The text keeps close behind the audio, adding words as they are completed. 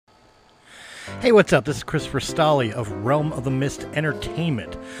Hey, what's up? This is Christopher Stolle of Realm of the Mist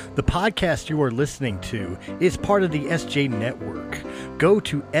Entertainment. The podcast you are listening to is part of the SJ Network. Go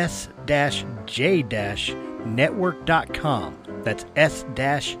to s-j-network.com. That's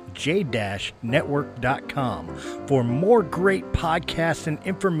s-j-network.com for more great podcasts and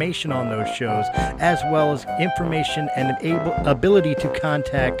information on those shows, as well as information and ability to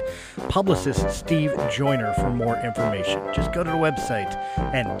contact publicist Steve Joyner for more information. Just go to the website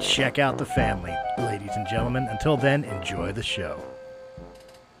and check out the family, ladies and gentlemen. Until then, enjoy the show.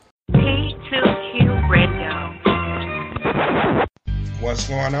 P2Q Radio. What's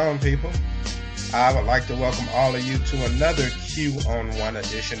going on, people? I would like to welcome all of you to another Q on One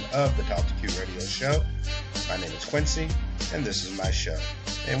edition of the Talk to Q Radio Show. My name is Quincy, and this is my show.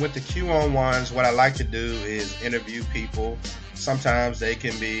 And with the Q on Ones, what I like to do is interview people. Sometimes they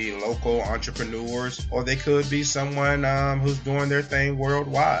can be local entrepreneurs, or they could be someone who's doing their thing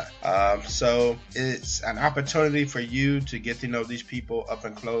worldwide. So it's an opportunity for you to get to know these people up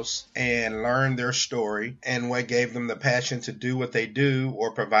and close and learn their story and what gave them the passion to do what they do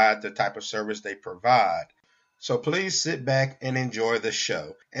or provide the type of service they provide. So please sit back and enjoy the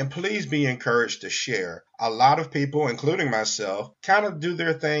show. And please be encouraged to share. A lot of people, including myself, kind of do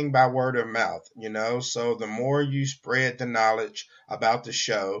their thing by word of mouth, So the more you spread the knowledge about the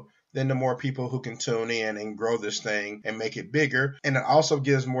show, then the more people who can tune in and grow this thing and make it bigger. And it also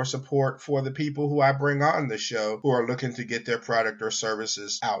gives more support for the people who I bring on the show who are looking to get their product or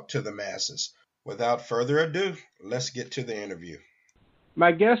services out to the masses. Without further ado, let's get to the interview.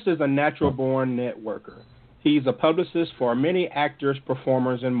 My guest is a natural-born networker. He's a publicist for many actors,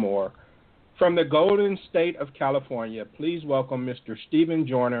 performers, and more. From the Golden State of California, please welcome Mr. Stephen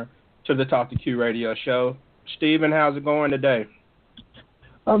Joyner to the Talk to Q Radio Show. Stephen, how's it going today?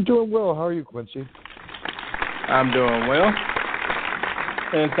 I'm doing well. How are you, Quincy? I'm doing well.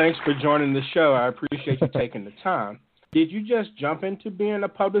 And thanks for joining the show. I appreciate you taking the time. Did you just jump into being a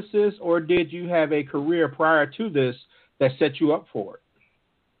publicist, or did you have a career prior to this that set you up for it?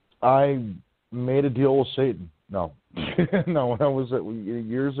 I made a deal with Satan. No. No, when I was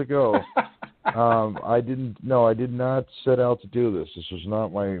years ago, I did not set out to do this. This was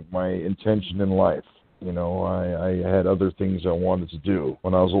not my intention in life. I had other things I wanted to do.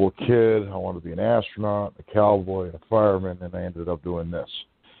 When I was a little kid, I wanted to be an astronaut, a cowboy, a fireman, and I ended up doing this.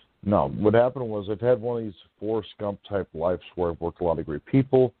 No, what happened was I've had one of these Forrest Gump type lives where I've worked with a lot of great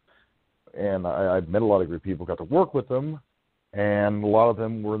people, and I've met a lot of great people, got to work with them. And a lot of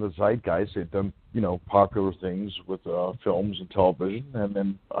them were in the zeitgeist. They'd done, popular things with films and television and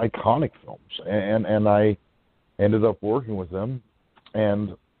then iconic films. And I ended up working with them.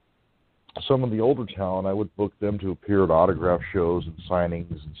 And some of the older talent, I would book them to appear at autograph shows and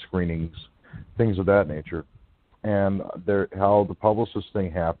signings and screenings, things of that nature. And how the publicist thing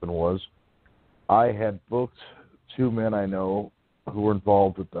happened was I had booked two men I know who were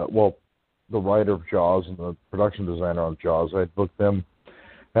involved with that. Well, the writer of Jaws and the production designer on Jaws. I booked them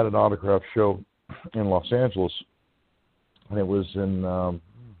at an autograph show in Los Angeles, and it was a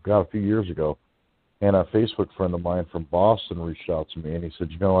few years ago. And a Facebook friend of mine from Boston reached out to me, and he said,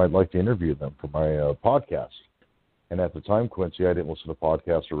 I'd like to interview them for my podcast. And at the time, Quincy, I didn't listen to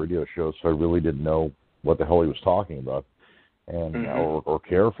podcasts or radio shows, so I really didn't know what the hell he was talking about, and or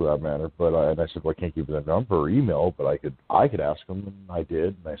care for that matter. But and I said, well, I can't give you the number or email, but I could ask him, and I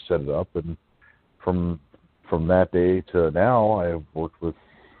did, and I set it up. And from that day to now, I have worked with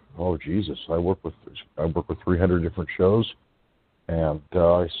I work with 300 different shows, and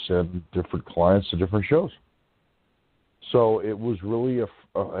I send different clients to different shows. So it was really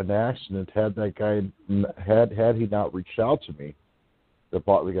an accident. Had that guy had he not reached out to me, that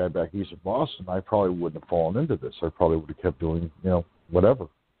bought the guy back east of Boston, I probably wouldn't have fallen into this. I probably would have kept doing, whatever.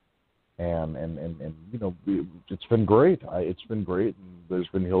 And it's been great. It's been great. And there's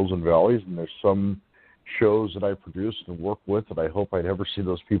been hills and valleys, and there's some shows that I produced and work with that I hope I never see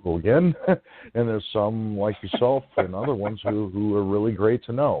those people again. And there's some like yourself and other ones who are really great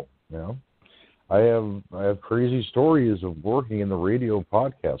to know. I have crazy stories of working in the radio and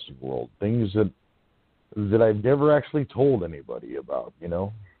podcasting world, things that I've never actually told anybody about,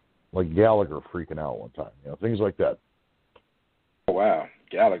 like Gallagher freaking out one time, things like that. Oh, wow.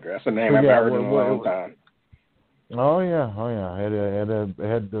 Gallagher. That's a name I've heard in a long time. Oh, yeah. I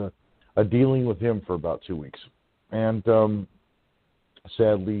had a dealing with him for about 2 weeks. And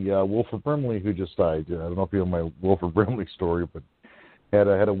sadly, Wilford Brimley, who just died, I don't know if you know my Wilford Brimley story, but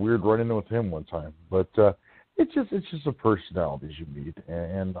had a weird run-in with him one time. But it's just a personalities you meet.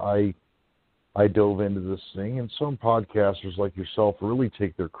 And I dove into this thing, and some podcasters like yourself really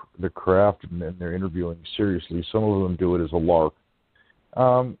take their craft and their interviewing seriously. Some of them do it as a lark.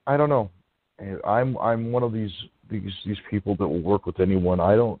 I don't know. I'm one of these people that will work with anyone.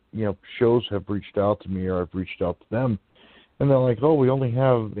 I don't, shows have reached out to me or I've reached out to them, and they're like, oh, we only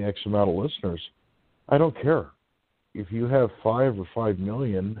have the X amount of listeners. I don't care. If you have 5 or 5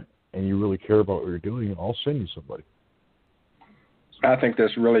 million and you really care about what you're doing, I'll send you somebody. I think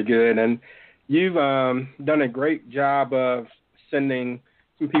that's really good. And you've done a great job of sending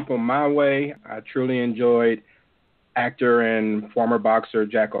some people my way. I truly enjoyed actor and former boxer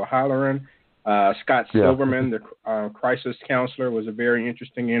Jack O'Halloran. Scott Silverman, the crisis counselor, was a very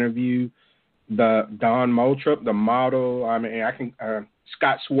interesting interview. The Don Moultrup, the model.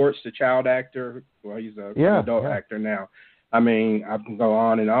 Scott Swartz, the child actor. Well, he's an adult actor now. I can go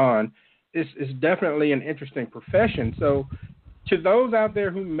on and on. It's definitely an interesting profession. So, to those out there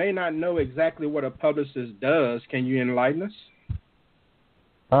who may not know exactly what a publicist does, can you enlighten us?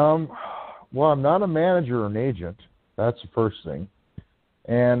 Well, I'm not a manager or an agent. That's the first thing.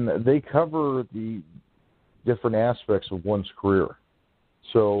 And they cover the different aspects of one's career.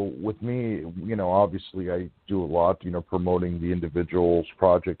 So with me, obviously I do a lot, promoting the individual's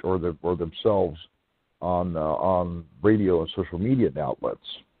project or themselves on radio and social media outlets.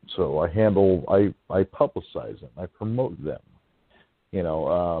 So I publicize them, I promote them,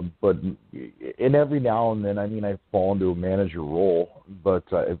 but in every now and then, I fall into a manager role, but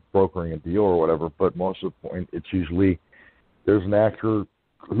brokering a deal or whatever. But most of the point, it's usually there's an actor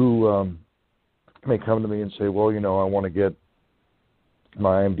who may come to me and say, well, I want to get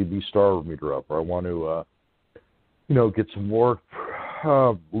my IMDb star meter up, or I want to, get some more,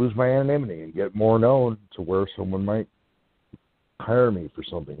 lose my anonymity and get more known to where someone might hire me for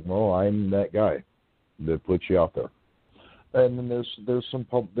something. Well, I'm that guy that puts you out there. And then there's I was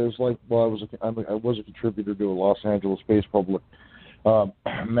a contributor to a Los Angeles-based public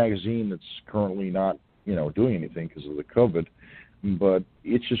magazine that's currently not, doing anything because of the COVID, but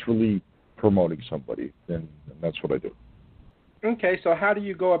it's just really promoting somebody, and that's what I do. Okay, so how do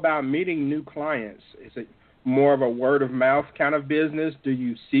you go about meeting new clients? Is it more of a word-of-mouth kind of business? Do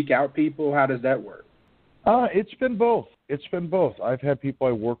you seek out people? How does that work? It's been both. I've had people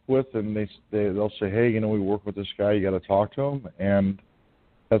I work with, and they'll say, hey, we work with this guy, you got to talk to him, and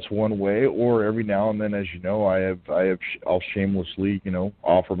that's one way. Or every now and then, as you know, I'll shamelessly,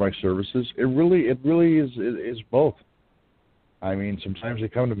 offer my services. It really is both. Sometimes they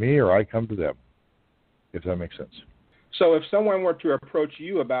come to me or I come to them, if that makes sense. So if someone were to approach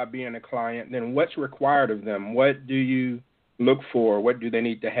you about being a client, then what's required of them? What do you look for? What do they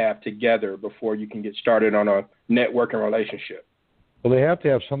need to have together before you can get started on a networking relationship? Well, they have to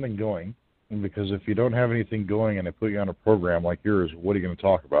have something going, because if you don't have anything going and they put you on a program like yours, what are you going to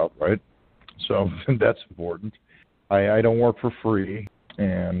talk about, right? So that's important. I don't work for free,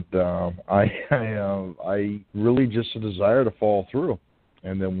 and I really just a desire to follow through.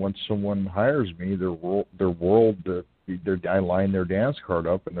 And then once someone hires me, I line their dance card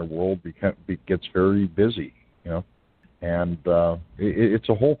up, and their world gets very busy, and it's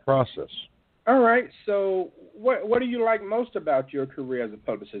a whole process. All right. So what do you like most about your career as a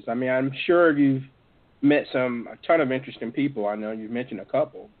publicist? I'm sure you've met a ton of interesting people. I know you've mentioned a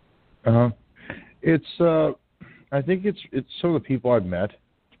couple. I think it's some of the people I've met,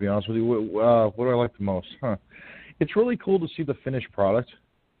 to be honest with you. What do I like the most? It's really cool to see the finished product.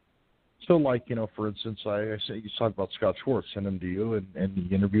 So, for instance, I say you talk about Scott Swartz, send him to you and the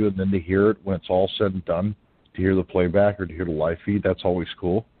interview, and then to hear it when it's all said and done, to hear the playback or to hear the live feed, that's always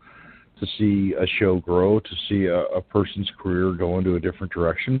cool. To see a show grow, to see a person's career go into a different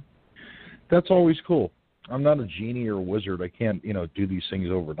direction, that's always cool. I'm not a genie or a wizard. I can't, do these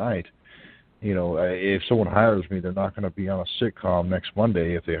things overnight. If someone hires me, they're not going to be on a sitcom next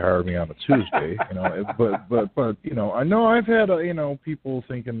Monday if they hire me on a Tuesday, but I know I've had, people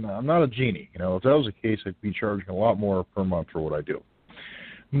thinking I'm not a genie. If that was the case, I'd be charging a lot more per month for what I do.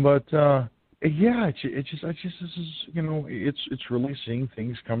 But, it's really seeing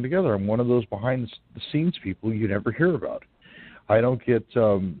things come together. I'm one of those behind the scenes people you never hear about. I don't get,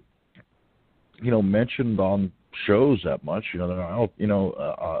 mentioned on shows that much,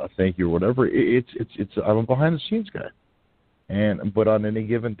 thank you or whatever. I'm a behind the scenes guy, but on any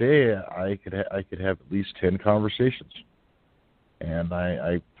given day, I could have at least 10 conversations, and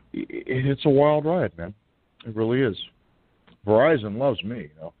it's a wild ride, man. It really is. Verizon loves me,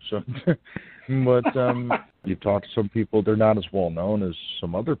 so. But you talk to some people, they're not as well known as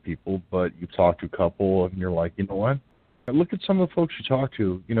some other people, but you talk to a couple, and you're like, you know what? Look at some of the folks you talk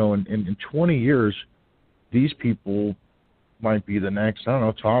to. In 20 years. These people might be the next, I don't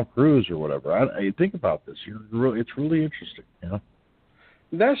know, Tom Cruise or whatever. I think about this. It's really interesting,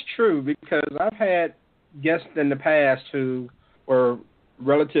 That's true, because I've had guests in the past who were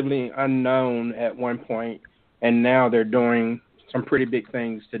relatively unknown at one point, and now they're doing some pretty big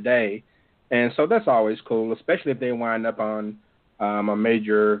things today. And so that's always cool, especially if they wind up on a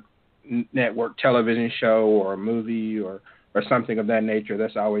major network television show or a movie or something of that nature.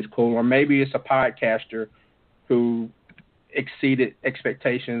 That's always cool. Or maybe it's a podcaster who exceeded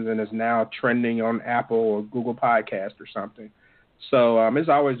expectations and is now trending on Apple or Google Podcast or something. So it's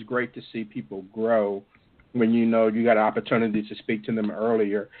always great to see people grow when you know you got an opportunity to speak to them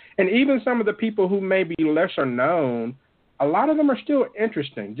earlier. And even some of the people who may be lesser known, a lot of them are still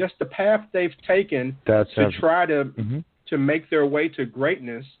interesting. Just the path they've taken try to make their way to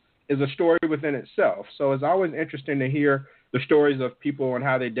greatness is a story within itself. So it's always interesting to hear the stories of people and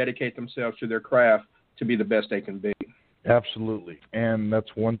how they dedicate themselves to their craft to be the best they can be. Absolutely. And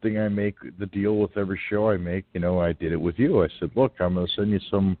that's one thing I make the deal with every show I make. You know, I did it with you. I said, look, I'm going to send you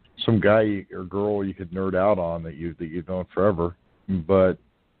some guy or girl you could nerd out on that you've known forever. But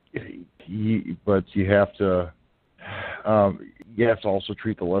you have to also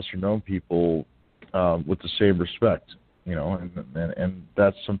treat the lesser known people with the same respect. You know, and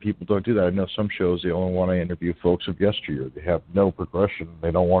that's, some people don't do that. I know some shows, they only want to interview folks of yesteryear. They have no progression. They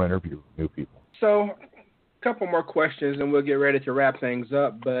don't want to interview new people. So, a couple more questions, and we'll get ready to wrap things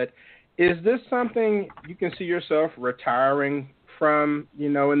up. But is this something you can see yourself retiring from, you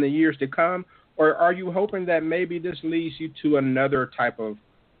know, in the years to come? Or are you hoping that maybe this leads you to another type of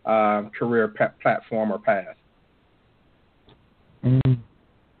career platform or path?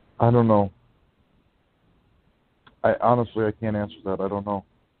 I don't know. I can't answer that. I don't know.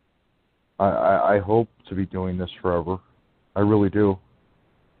 I hope to be doing this forever. I really do.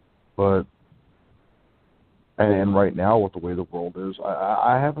 But, and right now with the way the world is,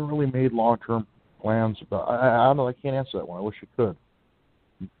 I haven't really made long-term plans about, I don't know, I can't answer that one. I wish I could.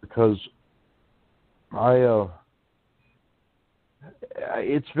 Because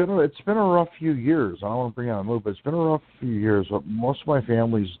it's been a rough few years. I don't want to bring out a move, but it's been a rough few years. Most of my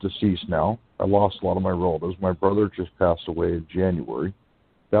family's deceased now. I lost a lot of my relatives. My brother just passed away in January.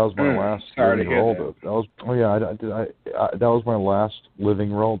 That was my last living relative. That was my last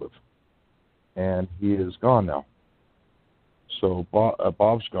living relative, and he is gone now. So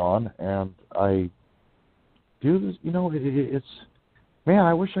Bob's gone, and I do this. You know, it's man.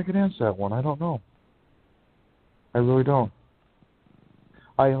 I wish I could answer that one. I don't know. I really don't.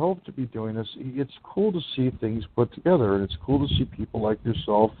 I hope to be doing this. It's cool to see things put together, and it's cool to see people like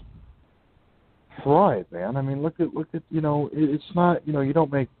yourself thrive, man. I mean, look at you know, it's not, you know, you don't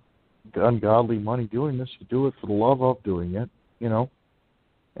make ungodly money doing this. You do it for the love of doing it, you know.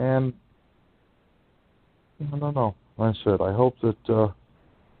 And I don't know. Like I said, I hope that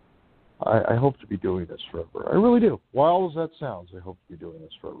I hope to be doing this forever. I really do. Wild as that sounds, I hope to be doing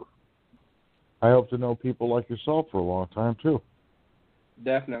this forever. I hope to know people like yourself for a long time too.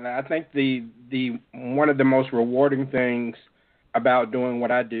 Definitely. I think the one of the most rewarding things about doing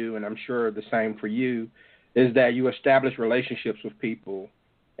what I do, and I'm sure the same for you, is that you establish relationships with people,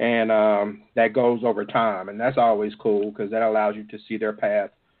 and that goes over time, and that's always cool because that allows you to see their path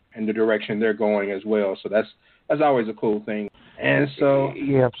and the direction they're going as well. So that's always a cool thing. And so,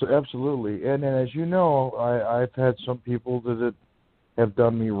 yeah, absolutely. And as you know, I've had some people that have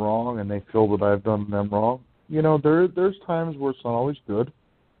done me wrong, and they feel that I've done them wrong. You know, there's times where it's not always good,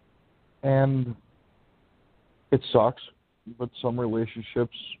 and it sucks. But some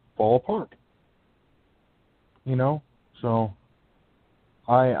relationships fall apart. You know, so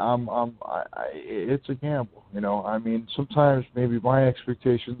it's a gamble. You know, I mean, sometimes maybe my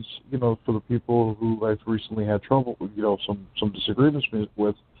expectations, you know, for the people who I've recently had trouble with, you know, some disagreements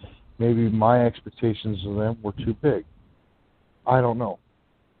with, maybe my expectations of them were too big. I don't know.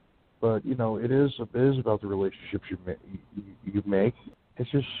 But, you know, it is about the relationships you make. It's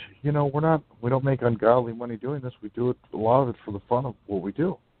just, you know, we don't make ungodly money doing this. We do it, a lot of it, for the fun of what we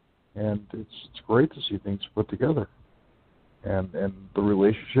do. And it's great to see things put together. And the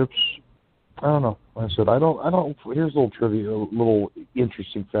relationships, I don't know. Like I said, I don't here's a little trivia, a little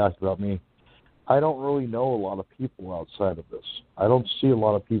interesting fact about me. I don't really know a lot of people outside of this. I don't see a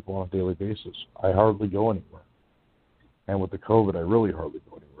lot of people on a daily basis. I hardly go anywhere. And with the COVID, I really hardly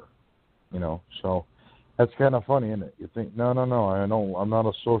go anywhere. You know, so that's kind of funny, isn't it? You think, no, I know I'm not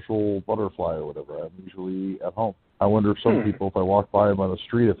a social butterfly or whatever. I'm usually at home. I wonder if some people, if I walked by them on the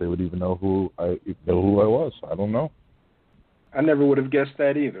street, if they would even know who I was. I don't know. I never would have guessed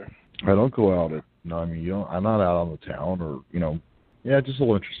that either. I don't go out I'm not out on the town, or, you know, just a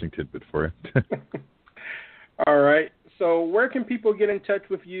little interesting tidbit for you. All right. So where can people get in touch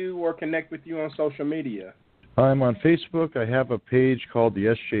with you or connect with you on social media? I'm on Facebook. I have a page called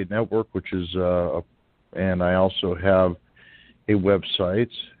the SJ Network, which is, and I also have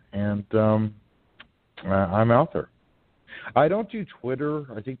website, and I'm out there. I don't do Twitter.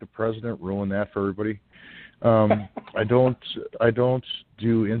 I think the president ruined that for everybody. I don't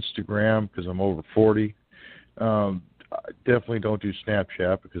do Instagram because I'm over 40. I definitely don't do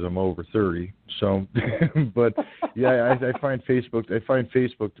Snapchat because I'm over 30. So, but yeah, I find Facebook. I find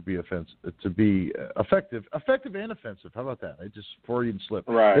Facebook to be effective and offensive. How about that? I just Freudian slip.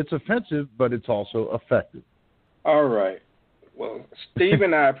 Right. It's offensive, but it's also effective. All right. Well,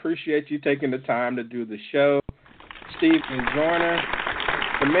 Stephen, I appreciate you taking the time to do the show. Stephen Joyner,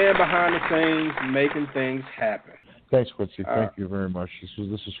 the man behind the scenes, making things happen. Thanks, Quincy. Thank you very much. This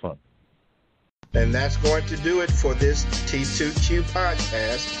was fun. And that's going to do it for this T2Q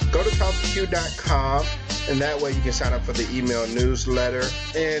podcast. Go to TalkToQ.com, and that way you can sign up for the email newsletter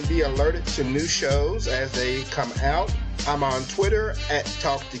and be alerted to new shows as they come out. I'm on Twitter at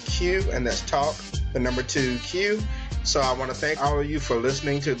TalkToQ, and that's Talk, the number 2Q. So I want to thank all of you for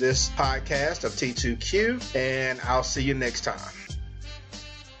listening to this podcast of T2Q, and I'll see you next time.